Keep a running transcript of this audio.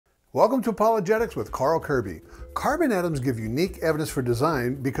Welcome to Apologetics with Carl Kirby. Carbon atoms give unique evidence for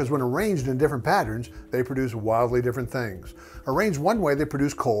design because when arranged in different patterns, they produce wildly different things. Arranged one way, they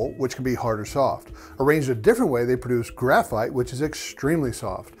produce coal, which can be hard or soft. Arranged a different way, they produce graphite, which is extremely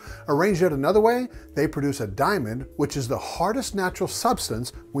soft. Arranged yet another way, they produce a diamond, which is the hardest natural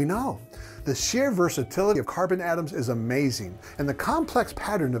substance we know. The sheer versatility of carbon atoms is amazing, and the complex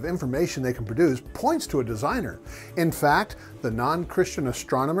pattern of information they can produce points to a designer. In fact, the non-Christian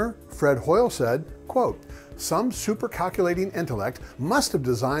astronomer Fred Hoyle said, quote, "Some supercalculating intellect must have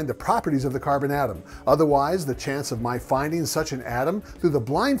designed the properties of the carbon atom. Otherwise, the chance of my finding such an atom through the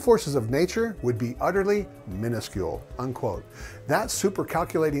blind forces of nature would be utterly minuscule," unquote. That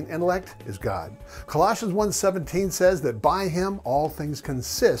supercalculating intellect is God. Colossians 1:17 says that by him all things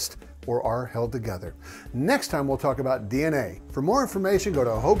consist or are held together. Next time we'll talk about DNA. For more information, go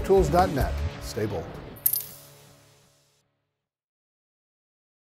to hopetools.net. Stay bold.